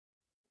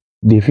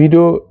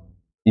Davido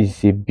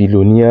is a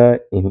billionaire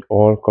in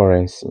all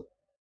currency.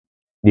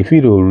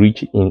 Davido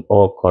rich in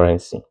all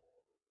currency.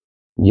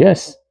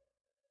 Yes.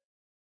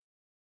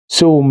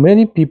 So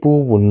many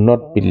people will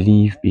not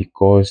believe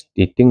because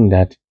they think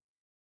that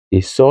the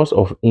source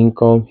of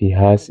income he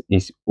has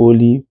is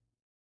only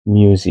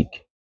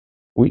music,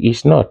 which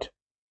is not.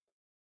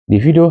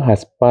 Davido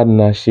has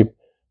partnership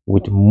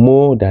with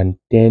more than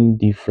 10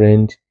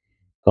 different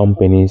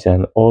companies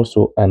and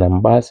also an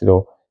ambassador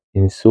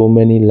in so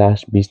many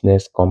large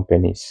business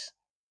companies.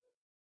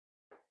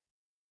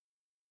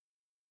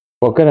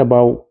 Forget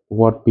about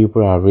what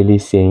people are really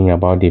saying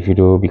about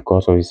Davido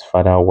because of his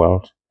father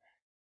wealth.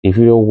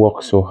 Davido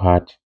works so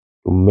hard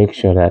to make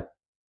sure that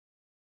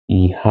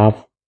he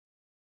have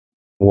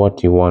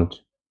what he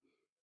wants.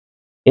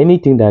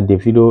 Anything that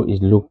Davido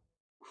is look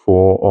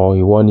for or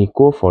he want, he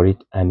go for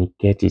it and he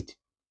get it.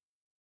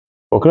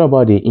 Forget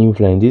about the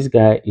influence. This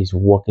guy is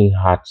working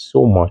hard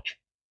so much.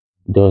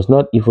 Does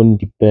not even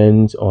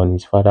depends on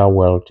his father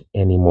wealth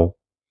anymore.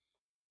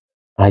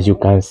 As you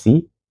can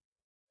see,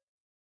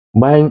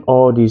 buying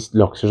all these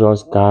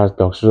luxurious cars,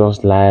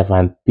 luxurious life,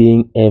 and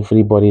paying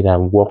everybody that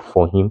work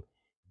for him.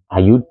 Are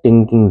you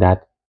thinking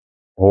that,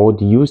 or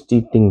do you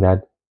still think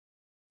that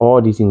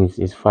all this thing is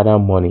his father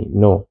money?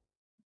 No.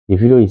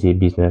 Davido is a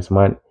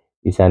businessman,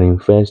 is an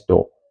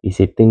investor, is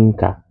a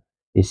thinker,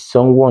 is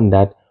someone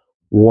that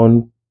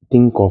won't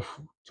think of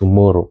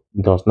tomorrow,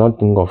 does not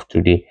think of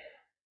today.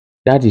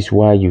 That is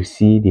why you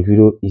see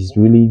Davido is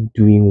really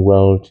doing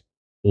well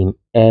in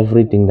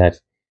everything that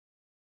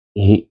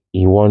he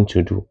wants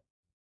to do.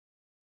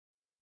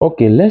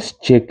 Okay, let's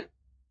check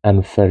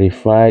and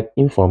verify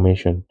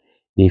information.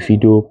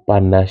 Davido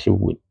partnership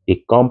with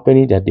a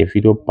company that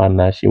Davido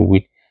partnership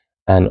with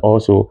and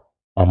also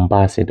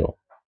ambassador.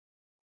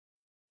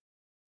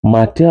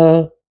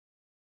 Mattel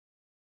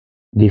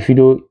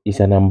Davido is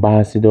an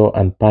ambassador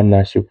and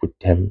partnership with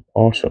them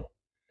also.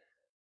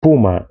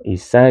 Puma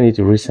is signed it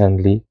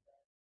recently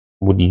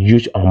with a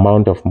huge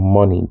amount of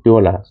money,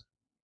 dollars.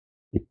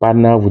 He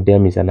partner with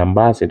them is an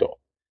ambassador.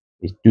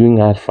 He's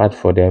doing advert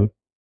for them,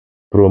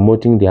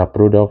 promoting their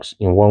products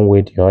in one way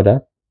or the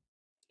other.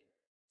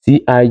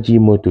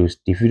 CIG Motors,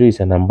 Davido is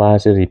an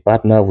ambassador. He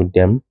partner with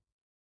them.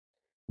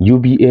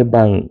 UBA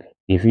Bank,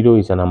 Davido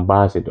is an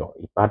ambassador.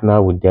 He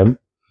partner with them.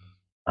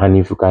 And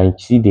if you can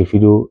see the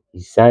video,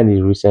 he signed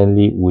it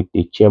recently with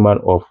the chairman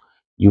of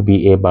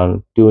UBA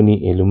Bank,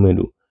 Tony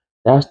Elumelu.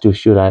 That's to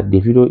show that the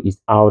video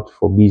is out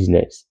for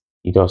business.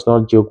 He does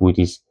not joke with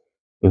his.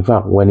 In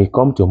fact, when it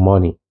comes to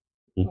money,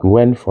 he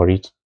went for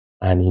it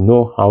and he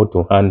know how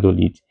to handle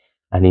it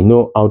and he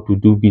know how to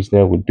do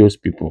business with those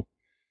people.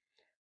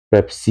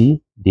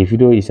 Pepsi,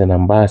 Davido is an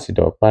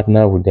ambassador,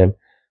 partner with them.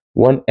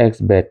 One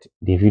XBet,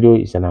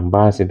 Davido is an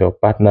ambassador,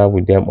 partner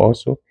with them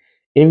also.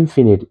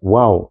 Infinite,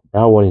 wow,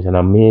 that one is an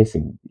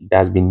amazing. It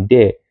has been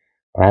there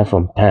right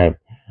from time.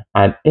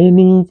 And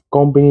any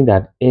company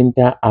that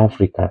enter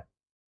Africa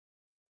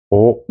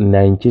or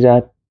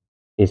Nigeria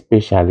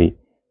especially,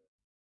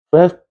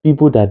 first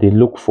people that they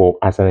look for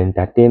as an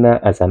entertainer,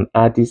 as an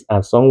artist,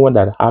 as someone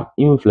that have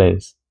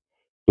influence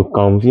to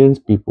convince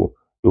people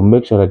to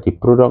make sure that the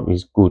product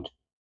is good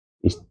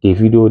is the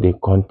video they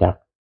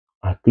contact.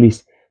 At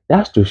least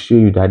that's to show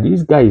you that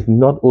this guy is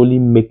not only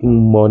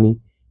making money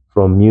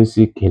from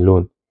music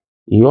alone,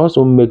 he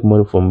also make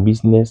money from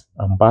business,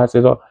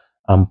 ambassador,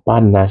 and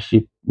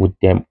partnership with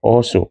them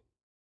also.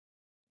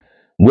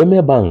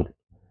 Weme Bank.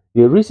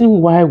 The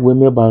reason why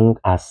Weme Bank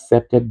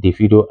accepted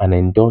Davido and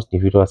endorsed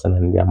Davido as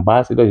an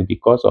ambassador is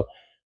because of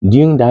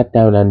during that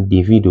time that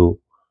Davido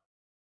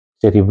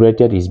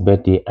celebrated his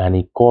birthday and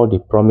he called the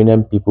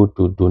prominent people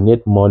to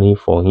donate money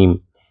for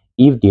him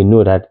if they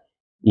know that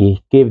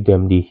he gave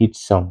them the hit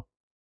song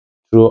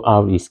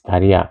throughout his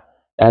career.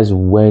 That's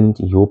when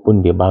he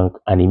opened the bank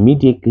and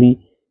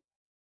immediately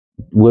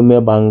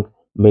Weme Bank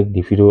make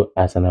the video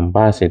as an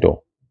ambassador.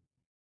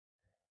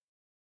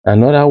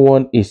 Another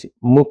one is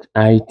Mook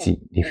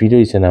IT. The video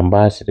is an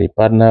ambassador. He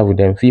partner with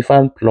them.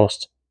 FIFA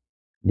Plus.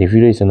 The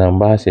video is an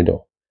ambassador.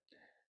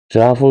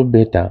 Travel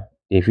Beta.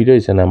 The video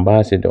is an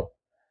ambassador.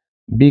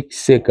 Big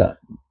Seka.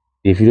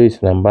 The video is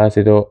an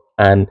ambassador.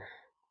 And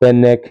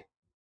Pennec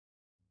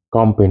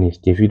companies.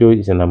 The video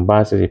is an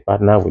ambassador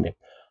partner with them.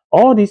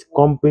 All these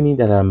companies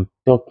that I'm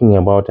talking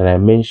about that I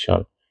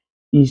mentioned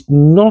is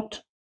not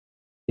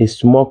a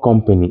small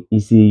company.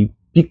 It's a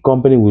big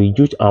company with a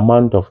huge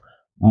amount of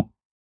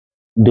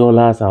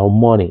dollars or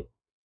money.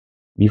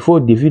 Before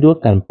the video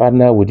can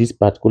partner with these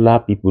particular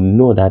people,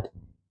 know that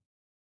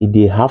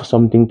they have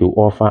something to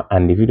offer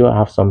and the video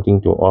have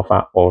something to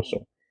offer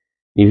also.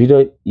 The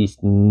video is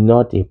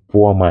not a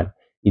poor man.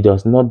 It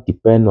does not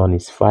depend on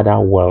his father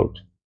wealth.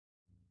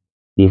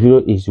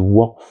 Davido is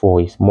work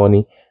for his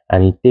money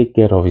and he take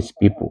care of his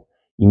people.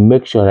 He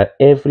makes sure that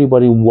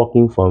everybody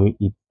working for him,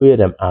 he pay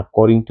them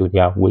according to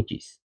their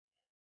wages.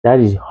 That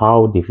is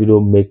how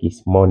Davido make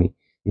his money.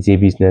 He's a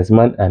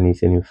businessman and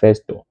he's an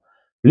investor.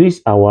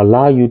 Please, I will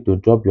allow you to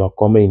drop your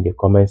comment in the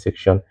comment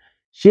section.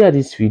 Share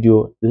this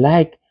video,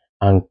 like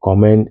and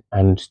comment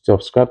and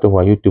subscribe to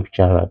our YouTube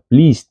channel.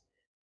 Please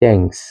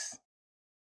Thanks.